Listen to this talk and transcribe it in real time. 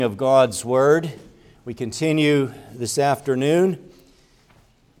Of God's Word. We continue this afternoon.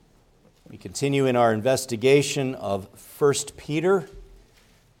 We continue in our investigation of 1 Peter.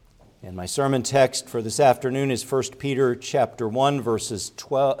 And my sermon text for this afternoon is 1 Peter chapter 1, verses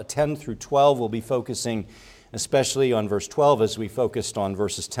 10 through 12. We'll be focusing especially on verse 12 as we focused on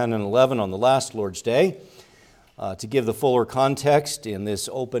verses 10 and 11 on the last Lord's Day. To give the fuller context in this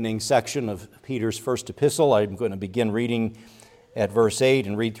opening section of Peter's first epistle, I'm going to begin reading at verse 8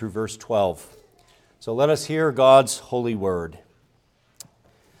 and read through verse 12. So let us hear God's holy word.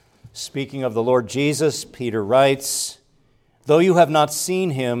 Speaking of the Lord Jesus, Peter writes, "Though you have not seen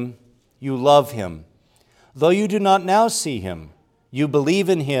him, you love him. Though you do not now see him, you believe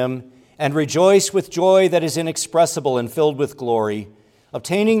in him and rejoice with joy that is inexpressible and filled with glory,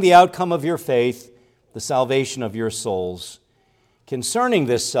 obtaining the outcome of your faith, the salvation of your souls. Concerning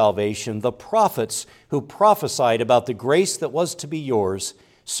this salvation, the prophets who prophesied about the grace that was to be yours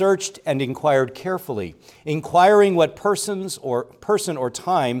searched and inquired carefully, inquiring what person or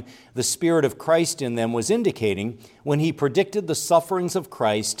time the Spirit of Christ in them was indicating when he predicted the sufferings of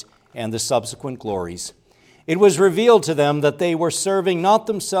Christ and the subsequent glories. It was revealed to them that they were serving not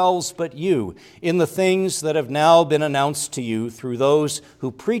themselves but you in the things that have now been announced to you through those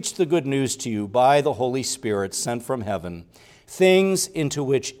who preach the good news to you by the Holy Spirit sent from heaven, things into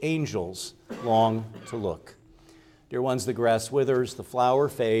which angels long to look." Dear ones, the grass withers, the flower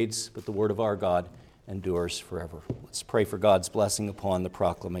fades, but the word of our God endures forever. Let's pray for God's blessing upon the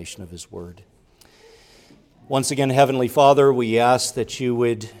proclamation of his word. Once again, Heavenly Father, we ask that you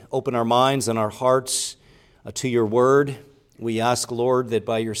would open our minds and our hearts to your word. We ask, Lord, that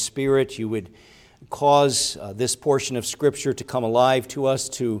by your Spirit you would cause this portion of Scripture to come alive to us,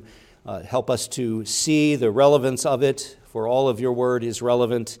 to help us to see the relevance of it, for all of your word is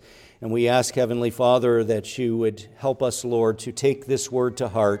relevant. And we ask, Heavenly Father, that you would help us, Lord, to take this word to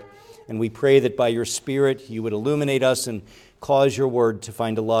heart. And we pray that by your Spirit you would illuminate us and cause your word to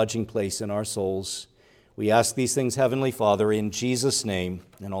find a lodging place in our souls. We ask these things, Heavenly Father, in Jesus' name,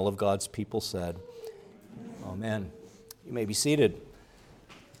 and all of God's people said, Amen. You may be seated.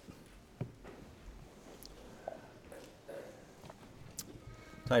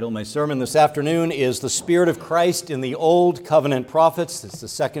 The title of my sermon this afternoon is "The Spirit of Christ in the Old Covenant Prophets." It's the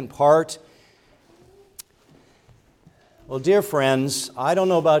second part. Well, dear friends, I don't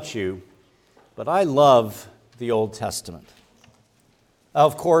know about you, but I love the Old Testament.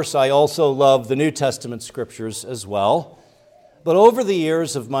 Of course, I also love the New Testament scriptures as well. But over the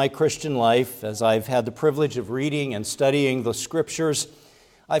years of my Christian life, as I've had the privilege of reading and studying the scriptures,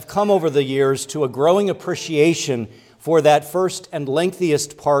 I've come over the years to a growing appreciation for that first and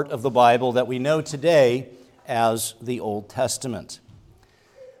lengthiest part of the Bible that we know today as the Old Testament.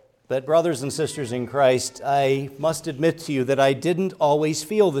 But brothers and sisters in Christ, I must admit to you that I didn't always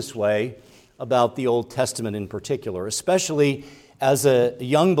feel this way about the Old Testament in particular, especially as a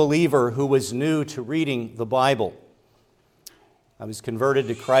young believer who was new to reading the Bible. I was converted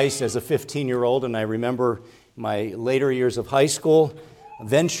to Christ as a 15-year-old, and I remember my later years of high school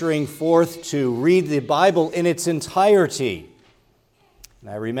venturing forth to read the Bible in its entirety.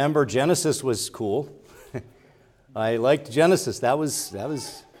 And I remember Genesis was cool. I liked Genesis. That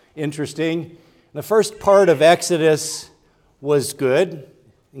was interesting. The first part of Exodus was good,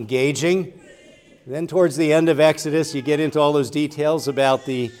 engaging. Then towards the end of Exodus, you get into all those details about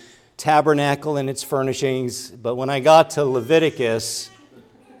the tabernacle and its furnishings. But when I got to Leviticus,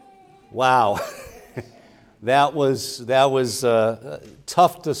 wow. That was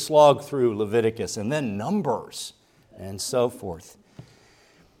tough to slog through Leviticus, and then Numbers, and so forth.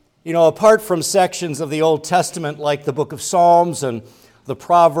 You know, apart from sections of the Old Testament like the book of Psalms and the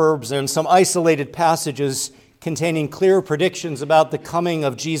Proverbs and some isolated passages containing clear predictions about the coming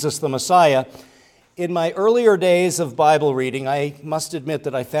of Jesus the Messiah, in my earlier days of Bible reading, I must admit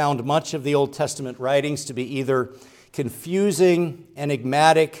that I found much of the Old Testament writings to be either confusing,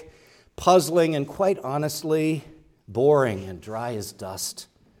 enigmatic, puzzling, and quite honestly, boring and dry as dust.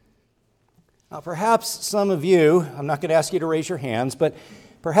 Now, perhaps some of you, I'm not going to ask you to raise your hands, but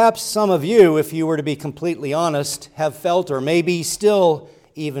perhaps some of you, if you were to be completely honest, have felt or maybe still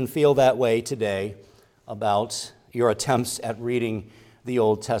even feel that way today about your attempts at reading the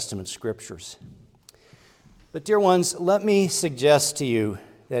Old Testament scriptures. But dear ones, let me suggest to you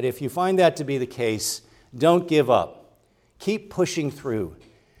that if you find that to be the case, don't give up. Keep pushing through.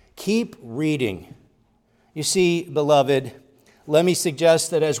 Keep reading. You see, beloved, let me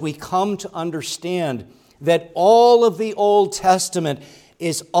suggest that as we come to understand that all of the Old Testament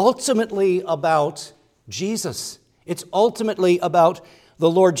is ultimately about Jesus. It's ultimately about the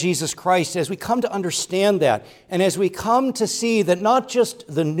Lord Jesus Christ, as we come to understand that, and as we come to see that not just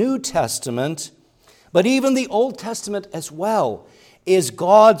the New Testament, but even the Old Testament as well, is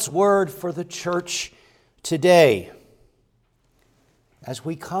God's word for the church today. As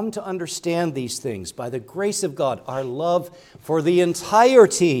we come to understand these things, by the grace of God, our love for the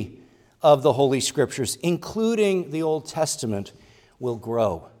entirety of the Holy Scriptures, including the Old Testament, will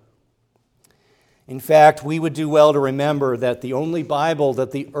grow. In fact, we would do well to remember that the only Bible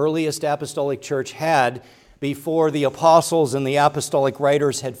that the earliest apostolic church had before the apostles and the apostolic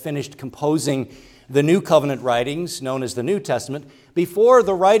writers had finished composing the New Covenant writings, known as the New Testament, before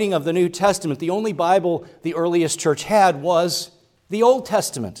the writing of the New Testament, the only Bible the earliest church had was the Old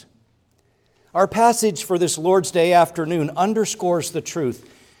Testament. Our passage for this Lord's Day afternoon underscores the truth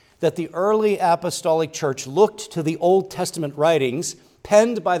that the early apostolic church looked to the Old Testament writings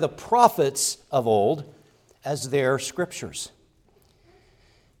penned by the prophets of old as their scriptures.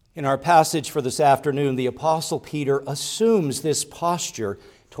 In our passage for this afternoon, the Apostle Peter assumes this posture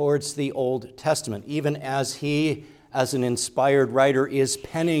towards the Old Testament, even as he, as an inspired writer, is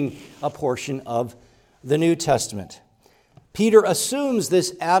penning a portion of the New Testament. Peter assumes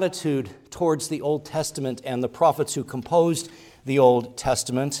this attitude towards the Old Testament and the prophets who composed the Old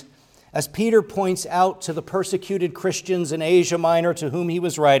Testament, as Peter points out to the persecuted Christians in Asia Minor to whom he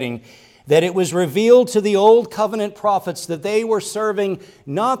was writing, that it was revealed to the Old Covenant prophets that they were serving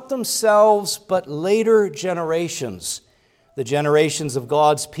not themselves, but later generations, the generations of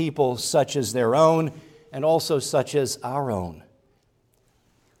God's people, such as their own, and also such as our own.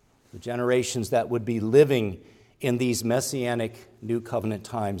 The generations that would be living in these messianic New Covenant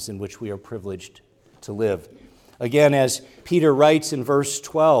times in which we are privileged to live. Again, as Peter writes in verse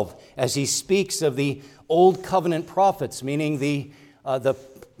 12, as he speaks of the Old Covenant prophets, meaning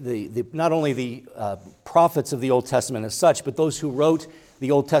not only the prophets of the Old Testament as such, but those who wrote the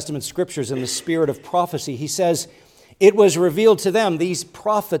Old Testament scriptures in the spirit of prophecy, he says, "It was revealed to them, these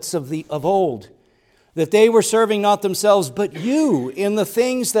prophets of old, that they were serving not themselves, but you in the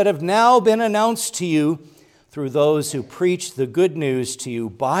things that have now been announced to you through those who preach the good news to you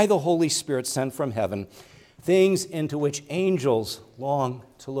by the Holy Spirit sent from heaven, things into which angels long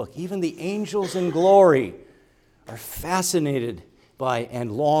to look." Even the angels in glory are fascinated by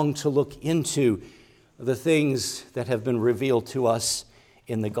and long to look into the things that have been revealed to us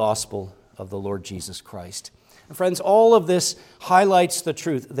in the gospel of the Lord Jesus Christ. And friends, all of this highlights the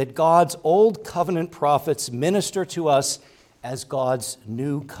truth that God's Old Covenant prophets minister to us as God's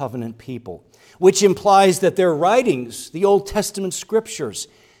New Covenant people, which implies that their writings, the Old Testament scriptures,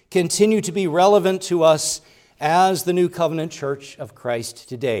 continue to be relevant to us as the New Covenant Church of Christ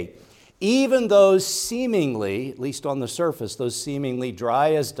today. Even those seemingly, at least on the surface, those seemingly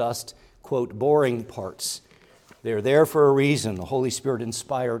dry as dust, quote, boring parts, they're there for a reason. The Holy Spirit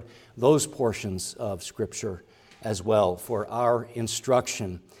inspired those portions of Scripture as well for our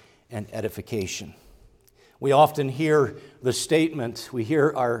instruction and edification. We often hear the statement, we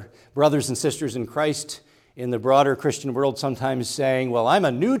hear our brothers and sisters in Christ in the broader Christian world sometimes saying, "Well, I'm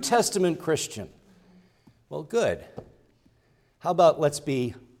a New Testament Christian." Well, good. How about let's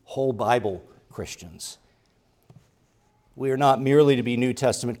be whole Bible Christians? We are not merely to be New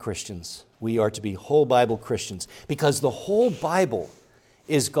Testament Christians. We are to be whole Bible Christians because the whole Bible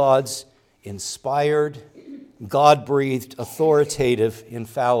is God's inspired, God-breathed, authoritative,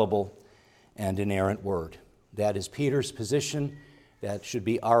 infallible, and inerrant word. That is Peter's position. That should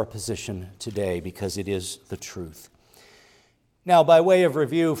be our position today because it is the truth. Now, by way of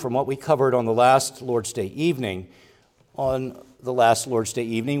review from what we covered on the last Lord's Day evening,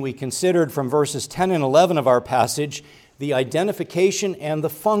 we considered from verses 10 and 11 of our passage the identification and the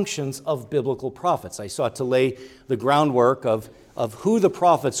functions of biblical prophets. I sought to lay the groundwork of who the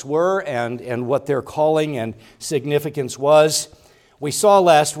prophets were and what their calling and significance was. We saw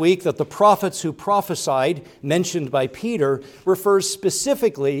last week that the prophets who prophesied, mentioned by Peter, refers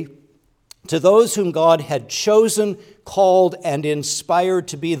specifically to those whom God had chosen, called, and inspired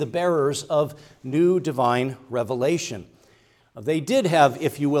to be the bearers of new divine revelation. They did have,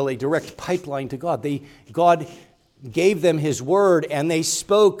 if you will, a direct pipeline to God. God gave them His word, and they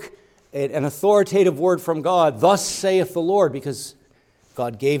spoke an authoritative word from God, "Thus saith the Lord," because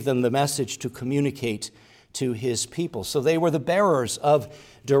God gave them the message to communicate to His people. So they were the bearers of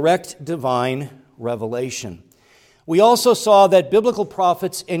direct divine revelation. We also saw that biblical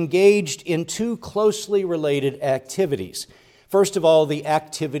prophets engaged in two closely related activities. First of all, the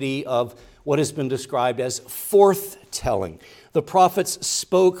activity of what has been described as forth-telling. The prophets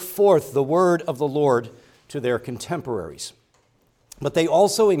spoke forth the word of the Lord to their contemporaries. But they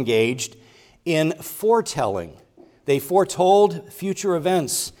also engaged in foretelling. They foretold future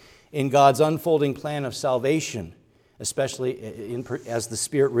events in God's unfolding plan of salvation, especially as the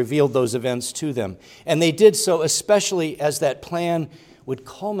Spirit revealed those events to them. And they did so especially as that plan would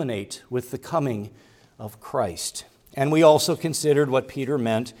culminate with the coming of Christ. And we also considered what Peter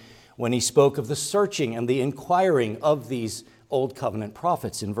meant when he spoke of the searching and the inquiring of these Old Covenant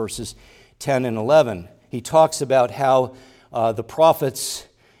prophets in verses 10 and 11. He talks about how the prophets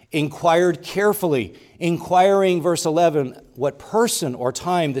inquired carefully, inquiring, verse 11, what person or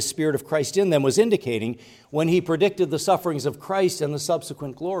time the Spirit of Christ in them was indicating when he predicted the sufferings of Christ and the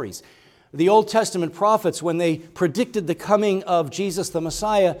subsequent glories. The Old Testament prophets, when they predicted the coming of Jesus the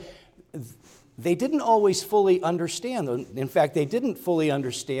Messiah, they didn't always fully understand. In fact, they didn't fully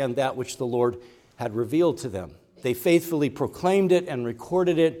understand that which the Lord had revealed to them. They faithfully proclaimed it and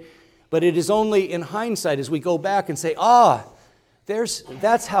recorded it, but it is only in hindsight as we go back and say,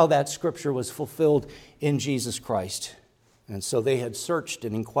 that's how that scripture was fulfilled in Jesus Christ. And so they had searched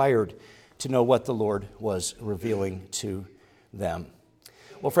and inquired to know what the Lord was revealing to them.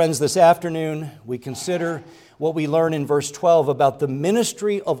 Well, friends, this afternoon we consider what we learn in verse 12 about the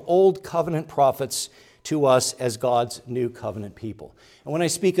ministry of Old Covenant prophets to us as God's new covenant people. And when I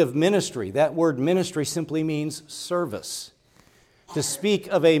speak of ministry, that word ministry simply means service. To speak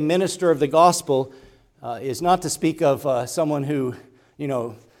of a minister of the gospel is not to speak of someone who,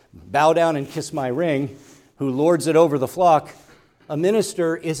 bow down and kiss my ring, who lords it over the flock. A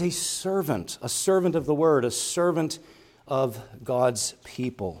minister is a servant of the word, a servant of God's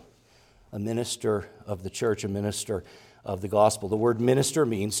people, a minister of the church, a minister of the gospel. The word minister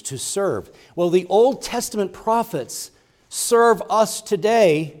means to serve. Well, the Old Testament prophets serve us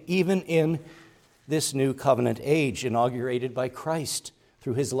today, even in this new covenant age, inaugurated by Christ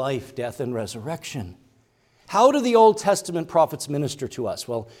through his life, death, and resurrection. How do the Old Testament prophets minister to us?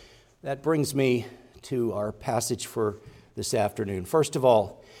 Well, that brings me to our passage for this afternoon. First of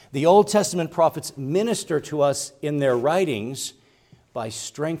all, the Old Testament prophets minister to us in their writings by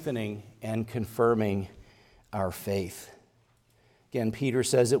strengthening and confirming our faith. Again, Peter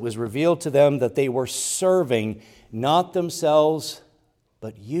says it was revealed to them that they were serving not themselves,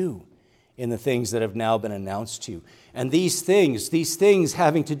 but you in the things that have now been announced to you. And these things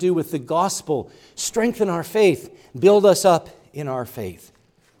having to do with the gospel, strengthen our faith, build us up in our faith.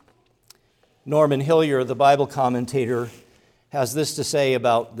 Norman Hillier, the Bible commentator, has this to say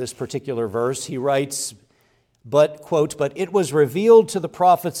about this particular verse. He writes, quote, but it was revealed to the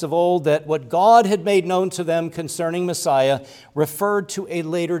prophets of old that what God had made known to them concerning Messiah referred to a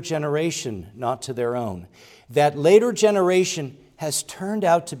later generation, not to their own. That later generation has turned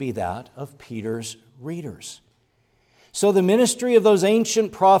out to be that of Peter's readers. So the ministry of those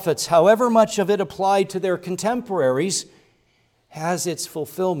ancient prophets, however much of it applied to their contemporaries, has its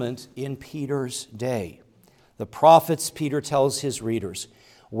fulfillment in Peter's day. The prophets, Peter tells his readers,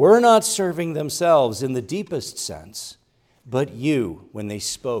 were not serving themselves in the deepest sense, but you when they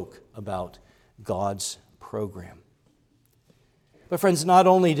spoke about God's program. But friends, not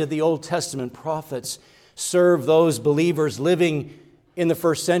only did the Old Testament prophets serve those believers living in the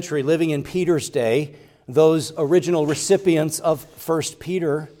first century, living in Peter's day, those original recipients of 1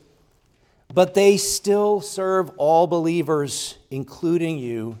 Peter, but they still serve all believers, including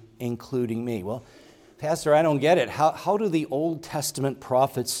you, including me. Well, Pastor, I don't get it. How do the Old Testament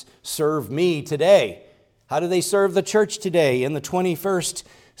prophets serve me today? How do they serve the church today in the 21st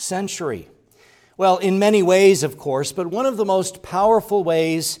century? Well, in many ways, of course, but one of the most powerful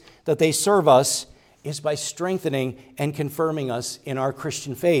ways that they serve us is by strengthening and confirming us in our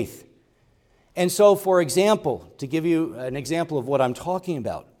Christian faith. And so, for example, to give you an example of what I'm talking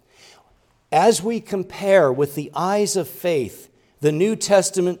about, as we compare with the eyes of faith the New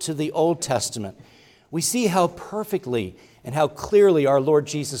Testament to the Old Testament, we see how perfectly and how clearly our Lord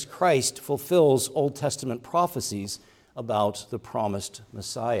Jesus Christ fulfills Old Testament prophecies about the promised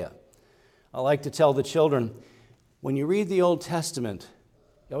Messiah. I like to tell the children, when you read the Old Testament,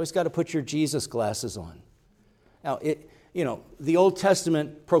 you always got to put your Jesus glasses on. Now, the Old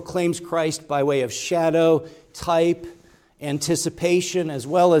Testament proclaims Christ by way of shadow, type, anticipation, as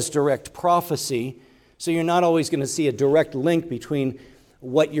well as direct prophecy. So you're not always going to see a direct link between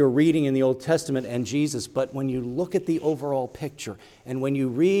what you're reading in the Old Testament and Jesus, but when you look at the overall picture and when you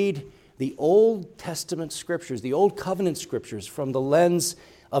read the Old Testament scriptures, the Old Covenant scriptures from the lens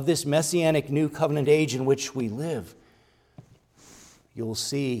of this Messianic New Covenant age in which we live, you'll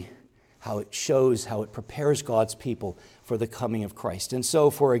see how it shows, how it prepares God's people for the coming of Christ. And so,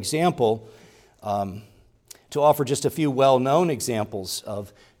 for example, to offer just a few well-known examples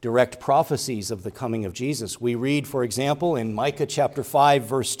of direct prophecies of the coming of Jesus. We read, for example, in Micah chapter 5,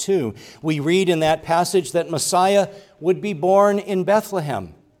 verse 2, we read in that passage that Messiah would be born in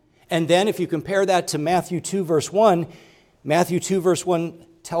Bethlehem. And then if you compare that to Matthew 2, verse 1, Matthew 2, verse 1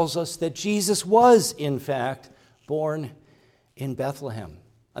 tells us that Jesus was, in fact, born in Bethlehem.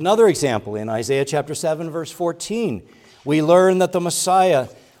 Another example, in Isaiah chapter 7, verse 14, we learn that the Messiah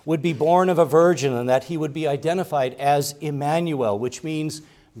would be born of a virgin and that he would be identified as Emmanuel, which means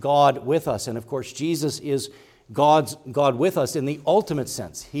God with us. And of course, Jesus is God with us in the ultimate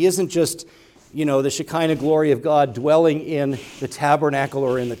sense. He isn't just, the Shekinah glory of God dwelling in the tabernacle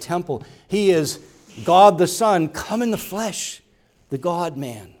or in the temple. He is God the Son, come in the flesh, the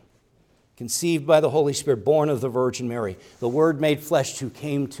God-man, conceived by the Holy Spirit, born of the Virgin Mary, the Word made flesh who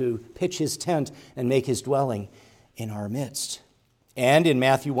came to pitch his tent and make his dwelling in our midst. And in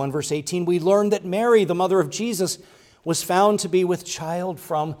Matthew 1, verse 18, we learn that Mary, the mother of Jesus, was found to be with child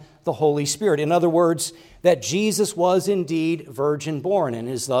from the Holy Spirit. In other words, that Jesus was indeed virgin born and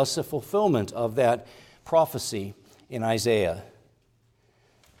is thus a fulfillment of that prophecy in Isaiah.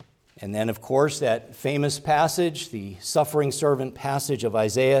 And then, of course, that famous passage, the suffering servant passage of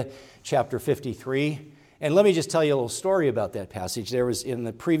Isaiah chapter 53. And let me just tell you a little story about that passage. There was, in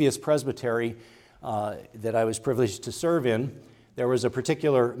the previous presbytery that I was privileged to serve in, there was a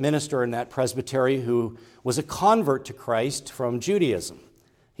particular minister in that presbytery who was a convert to Christ from Judaism.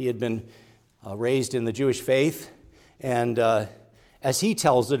 He had been raised in the Jewish faith, and as he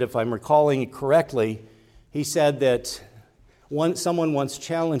tells it, if I'm recalling it correctly, he said that someone once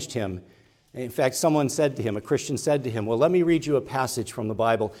challenged him. In fact, someone said to him, a Christian said to him, well, let me read you a passage from the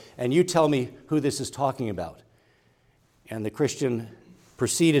Bible, and you tell me who this is talking about. And the Christian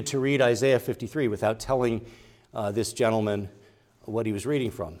proceeded to read Isaiah 53 without telling this gentleman what he was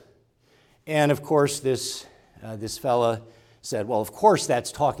reading from. And of course, this fella said, well, of course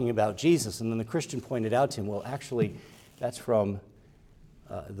that's talking about Jesus. And then the Christian pointed out to him, well, actually, that's from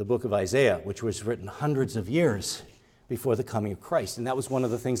the book of Isaiah, which was written hundreds of years before the coming of Christ. And that was one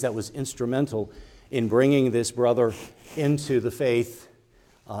of the things that was instrumental in bringing this brother into the faith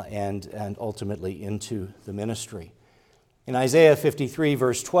and ultimately into the ministry. In Isaiah 53,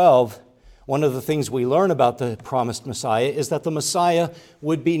 verse 12, one of the things we learn about the promised Messiah is that the Messiah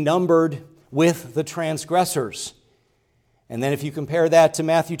would be numbered with the transgressors. And then if you compare that to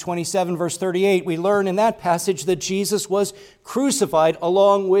Matthew 27, verse 38, we learn in that passage that Jesus was crucified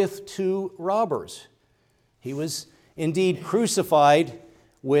along with two robbers. He was indeed crucified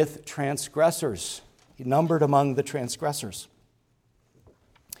with transgressors, numbered among the transgressors.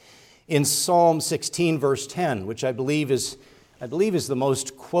 In Psalm 16, verse 10, which I believe is the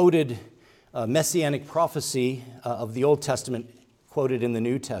most quoted messianic prophecy of the Old Testament, quoted in the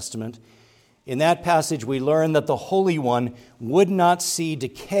New Testament, in that passage we learn that the Holy One would not see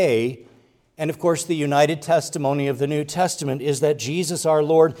decay. And of course, the united testimony of the New Testament is that Jesus our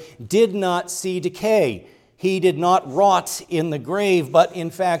Lord did not see decay. He did not rot in the grave, but in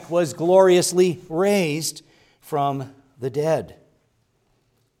fact was gloriously raised from the dead.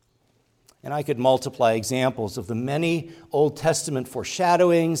 And I could multiply examples of the many Old Testament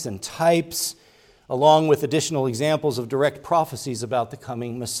foreshadowings and types, along with additional examples of direct prophecies about the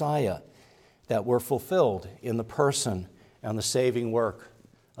coming Messiah that were fulfilled in the person and the saving work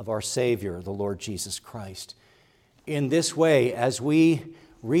of our Savior, the Lord Jesus Christ. In this way, as we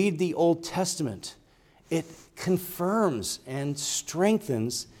read the Old Testament, it confirms and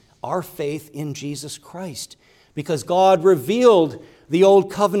strengthens our faith in Jesus Christ, because God revealed the Old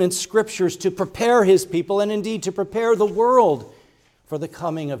Covenant Scriptures to prepare His people and indeed to prepare the world for the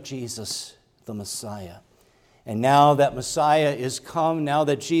coming of Jesus, the Messiah. And now that Messiah is come, now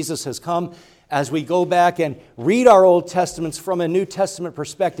that Jesus has come, as we go back and read our Old Testaments from a New Testament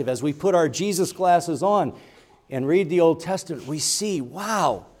perspective, as we put our Jesus glasses on and read the Old Testament, we see,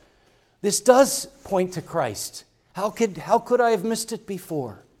 wow, this does point to Christ. How could I have missed it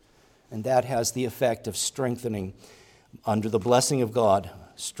before? And that has the effect of strengthening, under the blessing of God,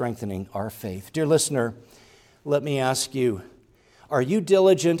 strengthening our faith. Dear listener, let me ask you, are you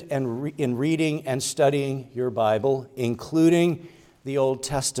diligent in reading and studying your Bible, including the Old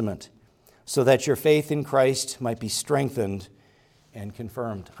Testament, so that your faith in Christ might be strengthened and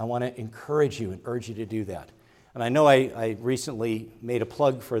confirmed? I want to encourage you and urge you to do that. And I know I recently made a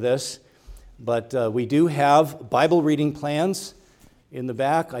plug for this, but we do have Bible reading plans in the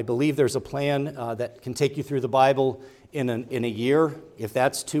back. I believe there's a plan that can take you through the Bible in a year, if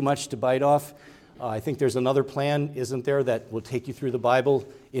that's too much to bite off. I think there's another plan, isn't there, that will take you through the Bible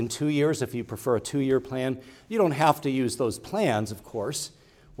in 2 years if you prefer a 2-year plan. You don't have to use those plans, of course.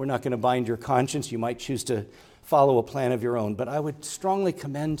 We're not going to bind your conscience. You might choose to follow a plan of your own. But I would strongly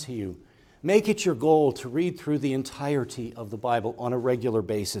commend to you, make it your goal to read through the entirety of the Bible on a regular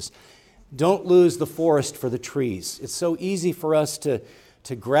basis. Don't lose the forest for the trees. It's so easy for us to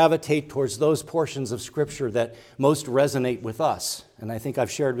gravitate towards those portions of Scripture that most resonate with us. And I think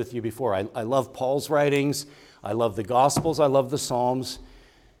I've shared with you before. I love Paul's writings. I love the Gospels. I love the Psalms.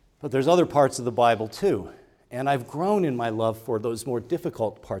 But there's other parts of the Bible too. And I've grown in my love for those more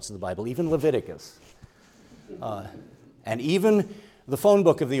difficult parts of the Bible, even Leviticus. And even the phone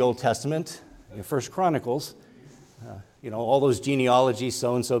book of the Old Testament, First Chronicles, all those genealogies,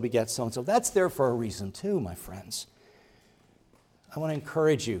 so-and-so begets so-and-so. That's there for a reason too, my friends. I want to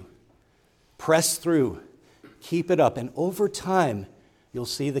encourage you. Press through. Keep it up. And over time, you'll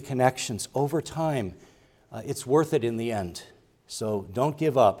see the connections. Over time, it's worth it in the end. So don't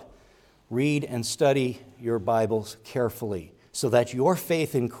give up. Read and study your Bibles carefully so that your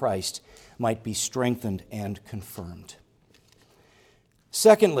faith in Christ might be strengthened and confirmed.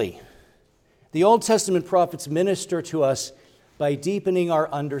 Secondly, the Old Testament prophets minister to us by deepening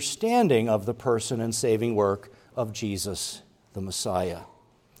our understanding of the person and saving work of Jesus, the Messiah.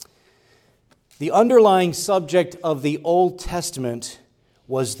 The underlying subject of the Old Testament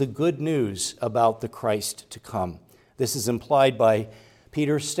was the good news about the Christ to come. This is implied by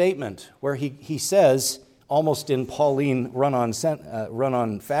Peter's statement, where he says, almost in Pauline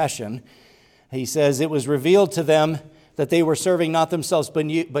run-on fashion, he says, "It was revealed to them that they were serving not themselves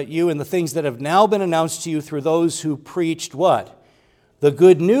but you and the things that have now been announced to you through those who preached" what? "The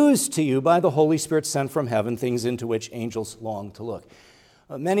good news to you by the Holy Spirit sent from heaven, things into which angels long to look."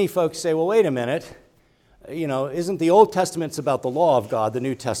 Many folks say, well, wait a minute. Isn't the Old Testament's about the law of God, the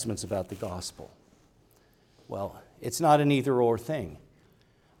New Testament's about the gospel? Well, it's not an either-or thing.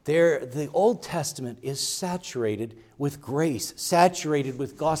 The Old Testament is saturated with grace, saturated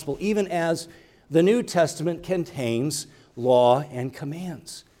with gospel, even as the New Testament contains law and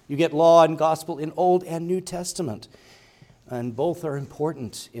commands. You get law and gospel in Old and New Testament, and both are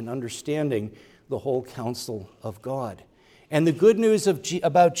important in understanding the whole counsel of God. And the good news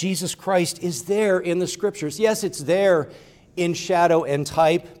about Jesus Christ is there in the Scriptures. Yes, it's there in shadow and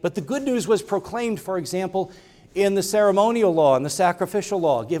type, but the good news was proclaimed, for example, in the ceremonial law and the sacrificial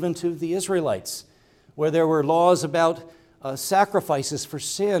law given to the Israelites, where there were laws about sacrifices for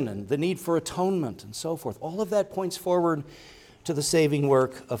sin and the need for atonement and so forth. All of that points forward to the saving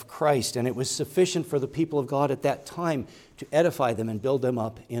work of Christ, and it was sufficient for the people of God at that time to edify them and build them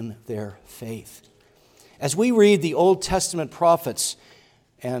up in their faith. As we read the Old Testament prophets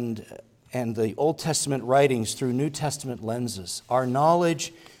and the Old Testament writings through New Testament lenses, our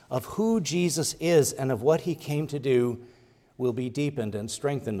knowledge of who Jesus is and of what he came to do will be deepened and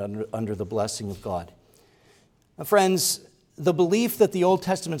strengthened under the blessing of God. Now, friends, the belief that the Old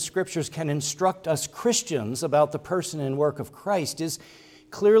Testament Scriptures can instruct us Christians about the person and work of Christ is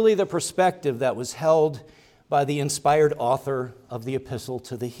clearly the perspective that was held by the inspired author of the Epistle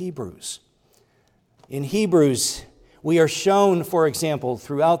to the Hebrews. In Hebrews, we are shown, for example,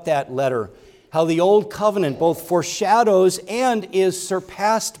 throughout that letter, how the Old Covenant both foreshadows and is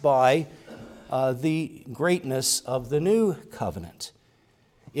surpassed by the greatness of the New Covenant.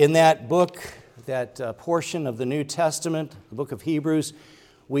 In that book, that portion of the New Testament, the book of Hebrews,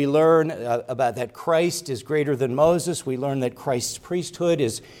 we learn about that Christ is greater than Moses. We learn that Christ's priesthood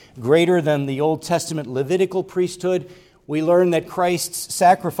is greater than the Old Testament Levitical priesthood. We learn that Christ's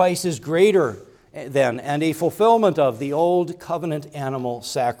sacrifice is greater than and a fulfillment of the Old Covenant animal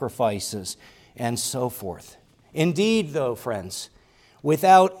sacrifices, and so forth. Indeed, though, friends,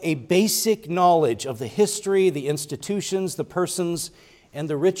 without a basic knowledge of the history, the institutions, the persons, and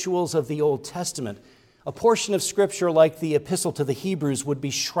the rituals of the Old Testament, a portion of Scripture like the Epistle to the Hebrews would be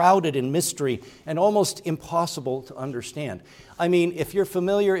shrouded in mystery and almost impossible to understand. I mean, if you're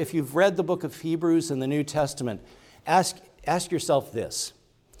familiar, if you've read the book of Hebrews in the New Testament, ask yourself this.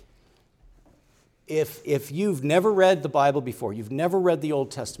 If you've never read the Bible before, you've never read the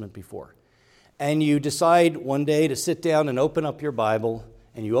Old Testament before, and you decide one day to sit down and open up your Bible,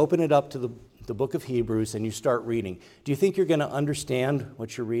 and you open it up to the book of Hebrews and you start reading, do you think you're going to understand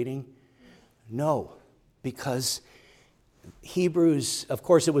what you're reading? No, because Hebrews, of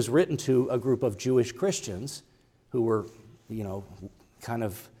course, it was written to a group of Jewish Christians who were, kind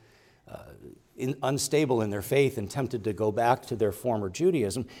of unstable in their faith and tempted to go back to their former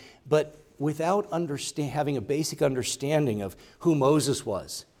Judaism, but without having a basic understanding of who Moses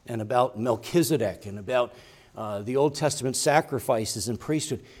was and about Melchizedek and about the Old Testament sacrifices and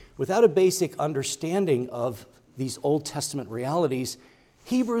priesthood, without a basic understanding of these Old Testament realities,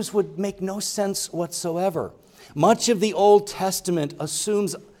 Hebrews would make no sense whatsoever. Much of the Old Testament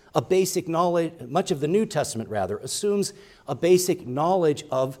assumes a basic knowledge, much of the New Testament rather, assumes a basic knowledge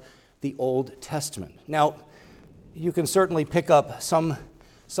of the Old Testament. Now, you can certainly pick up some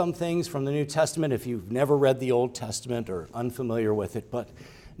things from the New Testament if you've never read the Old Testament or unfamiliar with it, but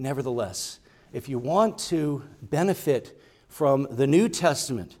nevertheless, if you want to benefit from the New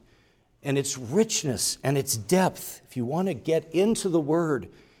Testament and its richness and its depth, if you want to get into the Word,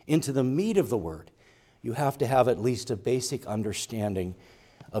 into the meat of the Word, you have to have at least a basic understanding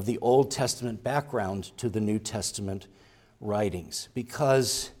of the Old Testament background to the New Testament writings,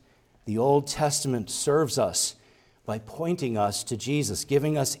 because the Old Testament serves us by pointing us to Jesus,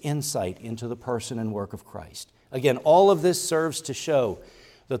 giving us insight into the person and work of Christ. Again, all of this serves to show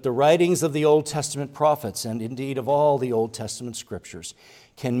that the writings of the Old Testament prophets, and indeed of all the Old Testament scriptures,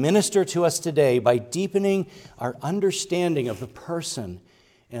 can minister to us today by deepening our understanding of the person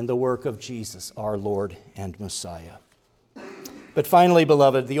and the work of Jesus, our Lord and Messiah. But finally,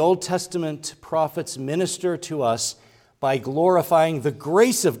 beloved, the Old Testament prophets minister to us by glorifying the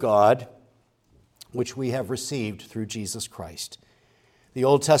grace of God, which we have received through Jesus Christ. The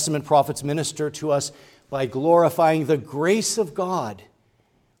Old Testament prophets minister to us by glorifying the grace of God,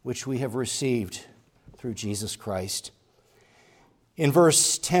 which we have received through Jesus Christ. In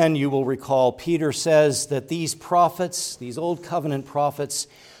verse 10, you will recall, Peter says that these prophets, these Old Covenant prophets,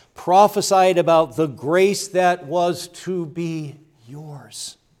 prophesied about the grace that was to be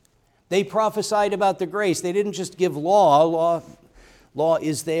yours. They prophesied about the grace. They didn't just give law. Law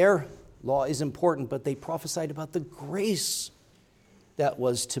is there. Law is important, but they prophesied about the grace that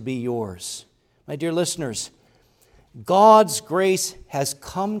was to be yours. My dear listeners, God's grace has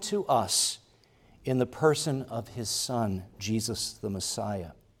come to us in the person of His Son, Jesus the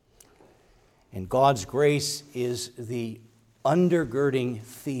Messiah. And God's grace is the undergirding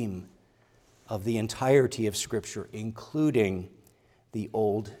theme of the entirety of Scripture, including the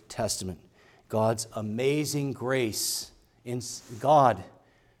Old Testament. God's amazing grace in God,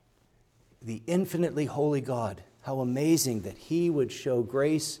 the infinitely holy God. How amazing that He would show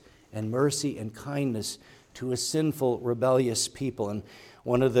grace and mercy and kindness to a sinful, rebellious people. And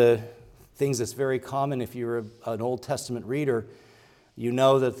one of the things that's very common if you're an Old Testament reader, you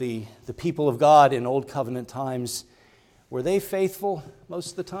know that the people of God in Old Covenant times, were they faithful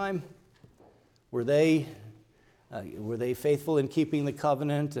most of the time? Were they faithful in keeping the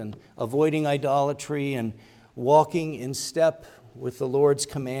covenant and avoiding idolatry and walking in step with the Lord's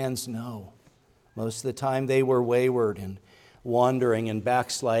commands? No. Most of the time they were wayward and wandering and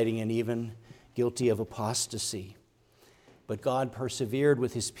backsliding and even guilty of apostasy. But God persevered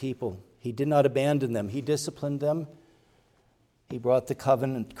with His people. He did not abandon them. He disciplined them. He brought the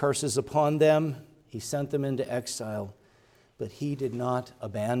covenant curses upon them. He sent them into exile. But He did not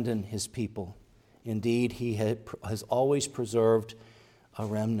abandon His people. Indeed, He has always preserved a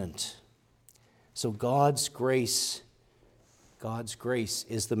remnant. So God's grace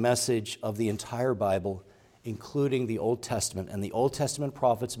is the message of the entire Bible, including the Old Testament. And the Old Testament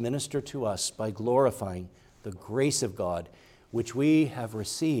prophets minister to us by glorifying the grace of God, which we have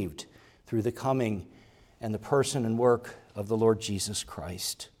received through the coming and the person and work of the Lord Jesus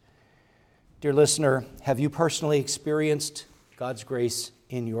Christ. Dear listener, have you personally experienced God's grace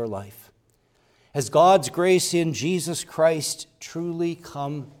in your life? Has God's grace in Jesus Christ truly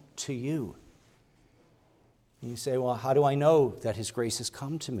come to you? You say, well, how do I know that His grace has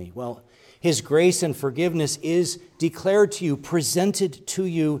come to me? Well, His grace and forgiveness is declared to you, presented to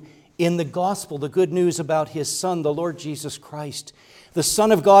you in the gospel, the good news about His Son, the Lord Jesus Christ, the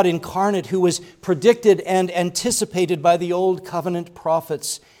Son of God incarnate, who was predicted and anticipated by the Old Covenant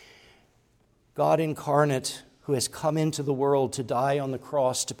prophets. God incarnate, who has come into the world to die on the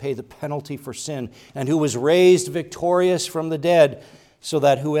cross to pay the penalty for sin, and who was raised victorious from the dead, so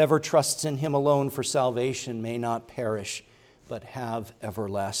that whoever trusts in Him alone for salvation may not perish, but have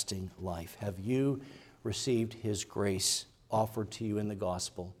everlasting life. Have you received His grace offered to you in the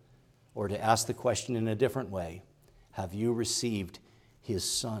gospel? Or to ask the question in a different way, have you received His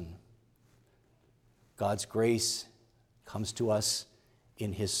Son? God's grace comes to us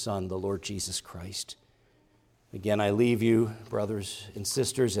in His Son, the Lord Jesus Christ. Again, I leave you, brothers and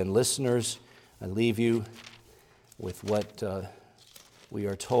sisters and listeners, I leave you with what we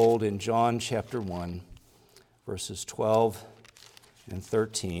are told in John chapter 1, verses 12 and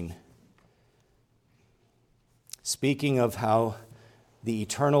 13. Speaking of how the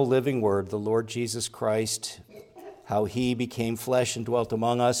eternal living Word, the Lord Jesus Christ, how He became flesh and dwelt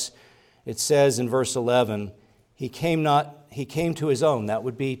among us, it says in verse 11, He came to His own, that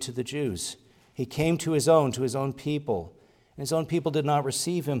would be to the Jews. He came to His own people, His own people did not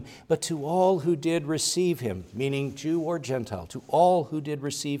receive him, but to all who did receive him, meaning Jew or Gentile, to all who did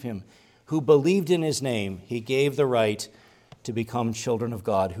receive him, who believed in his name, he gave the right to become children of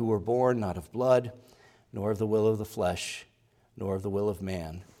God, who were born not of blood, nor of the will of the flesh, nor of the will of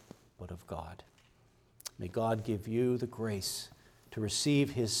man, but of God. May God give you the grace to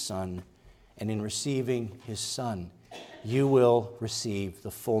receive his Son, and in receiving his Son, you will receive the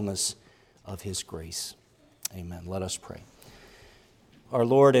fullness of his grace. Amen. Let us pray. Our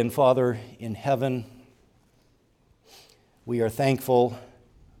Lord and Father in heaven, we are thankful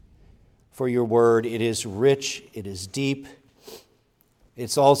for your word. It is rich, it is deep, it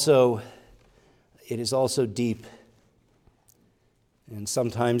is also deep. And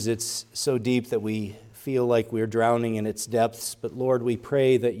sometimes it's so deep that we feel like we're drowning in its depths. But Lord, we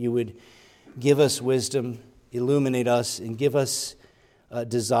pray that you would give us wisdom, illuminate us, and give us a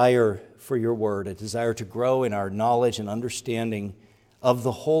desire for your word, a desire to grow in our knowledge and understanding of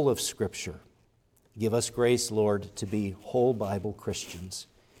the whole of Scripture. Give us grace, Lord, to be whole Bible Christians.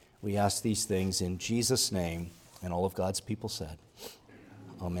 We ask these things in Jesus' name, and all of God's people said,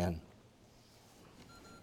 Amen.